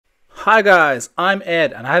Hi guys, I'm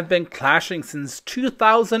Ed and I've been clashing since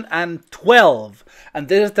 2012 and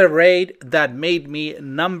this is the raid that made me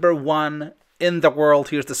 #1 in the world.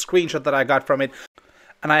 Here's the screenshot that I got from it.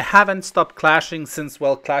 And I haven't stopped clashing since,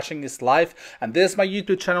 well, clashing is life. And this is my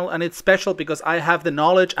YouTube channel and it's special because I have the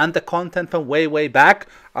knowledge and the content from way back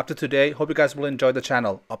up to today. Hope you guys will enjoy the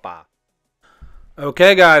channel. Oppa.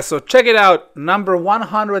 Okay guys, so check it out, number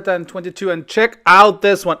 122, and check out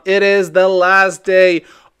this one. It is the last day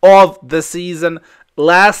of the season.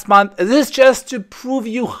 Last month, this is just to prove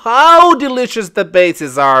you how delicious the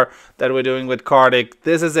bases are that we're doing with Th14.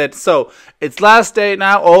 This is it. So it's last day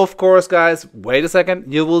now. Of course guys, wait a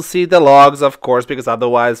second, you will see the logs, of course, because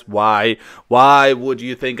otherwise why would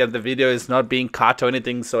you think that the video is not being cut or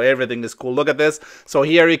anything? So everything is cool. Look at this. So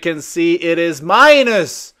here you can see it is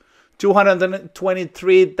minus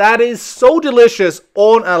 223. That is so delicious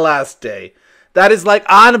on a last day. That is like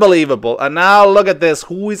unbelievable. And now look at this.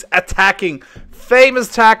 Who is attacking? Famous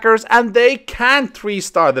attackers, and they can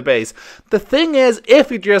 3-star the base. The thing is,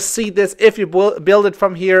 if you just see this, if you build it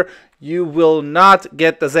from here, you will not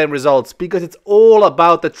get the same results because it's all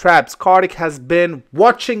about the traps. Th14 has been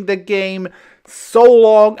watching the game so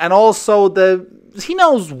long, and also he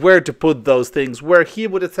knows where to put those things, where he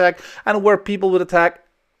would attack and where people would attack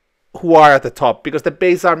who are at the top, because the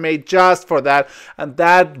bases are made just for that, and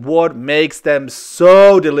that what makes them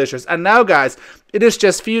so delicious. And now guys, it is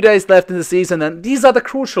just few days left in the season, and these are the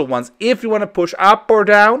crucial ones. If you want to push up or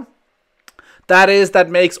down, that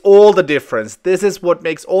makes all the difference. This is what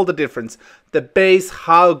makes all the difference. The base,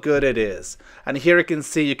 how good it is. And here you can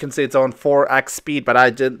see it's on 4x speed, but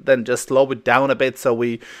I did then just slow it down a bit so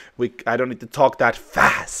I don't need to talk that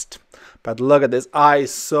fast. But look at this. I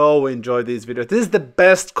so enjoy these videos. This is the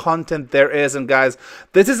best content there is. And guys,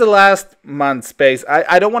 this is the last month's base.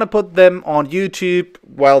 I don't want to put them on YouTube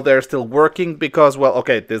while they're still working because, well,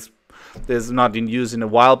 okay, this is not in use in a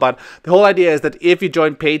while. But the whole idea is that if you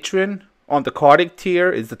join Patreon on the Th14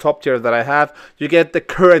 tier, it's the top tier that I have, you get the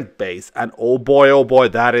current base. And oh boy,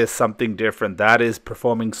 that is something different. That is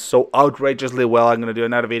performing so outrageously well. I'm going to do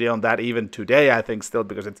another video on that even today, I think, still,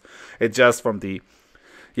 because it's just from the...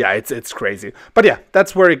 yeah, it's crazy. But yeah,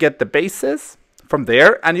 that's where you get the bases from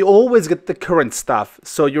there, and you always get the current stuff,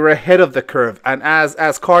 so you're ahead of the curve. And as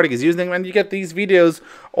Th14 is using them, and you get these videos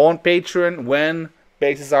on Patreon when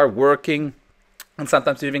bases are working, and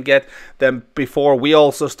sometimes you even get them before we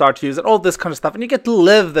also start to use it, all this kind of stuff, and you get to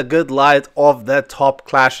live the good life of the top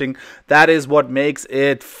clashing. That is what makes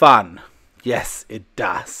it fun. Yes, it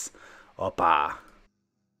does. Oppa.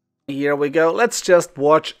 Here we go. Let's just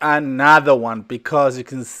watch another one, because you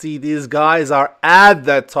can see these guys are at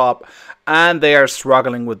the top and they are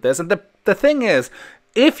struggling with this. And the thing is,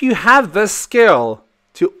 if you have the skill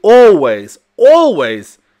to always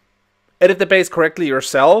edit the base correctly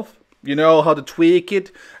yourself, you know how to tweak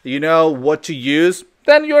it, you know what to use,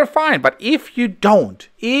 then you're fine. But if you don't,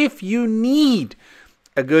 if you need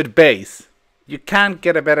a good base, you can't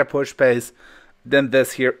get a better push base than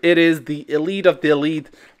this here. It is the elite of the elite.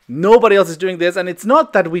 Nobody else is doing this, and it's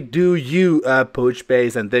not that we do you a push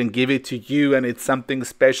base and then give it to you and it's something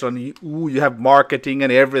special and you have marketing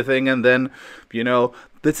and everything, and then, you know,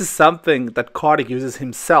 this is something that Th14 uses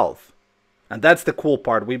himself. And that's the cool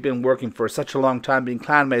part. We've been working for such a long time, being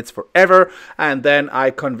clanmates forever, and then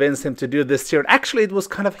I convinced him to do this here. And actually, it was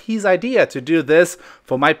kind of his idea to do this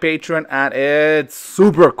for my Patreon, and it's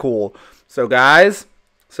super cool. So guys,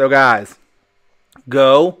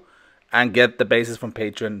 go and get the bases from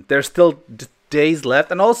Patreon. There's still days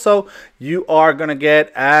left, and also you are gonna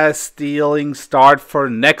get a stealing start for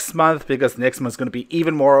next month, because next month's gonna be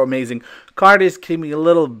even more amazing. Th14 is giving a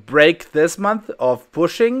little break this month of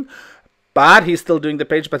pushing, but he's still doing the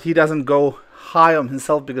page, but he doesn't go high on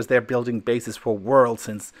himself because they're building bases for World,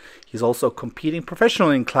 since he's also competing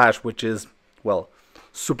professionally in Clash, which is, well,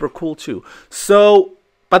 super cool too. So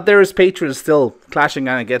but there is Patreon still clashing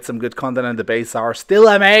and get some good content, and the bases are still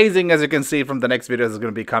amazing, as you can see from the next videos that's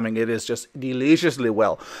going to be coming. It is just deliciously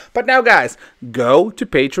well. But now guys, go to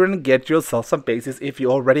Patreon and get yourself some bases if you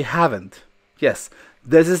already haven't. Yes,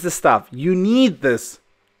 this is the stuff. You need this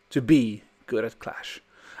to be good at Clash.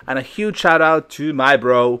 And a huge shout out to my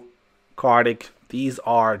bro, Th14. These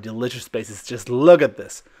are delicious bases. Just look at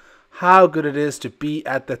this. How good it is to be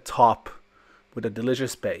at the top with a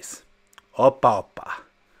delicious base. Oppa.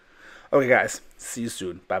 Okay guys, see you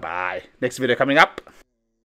soon. Bye bye. Next video coming up.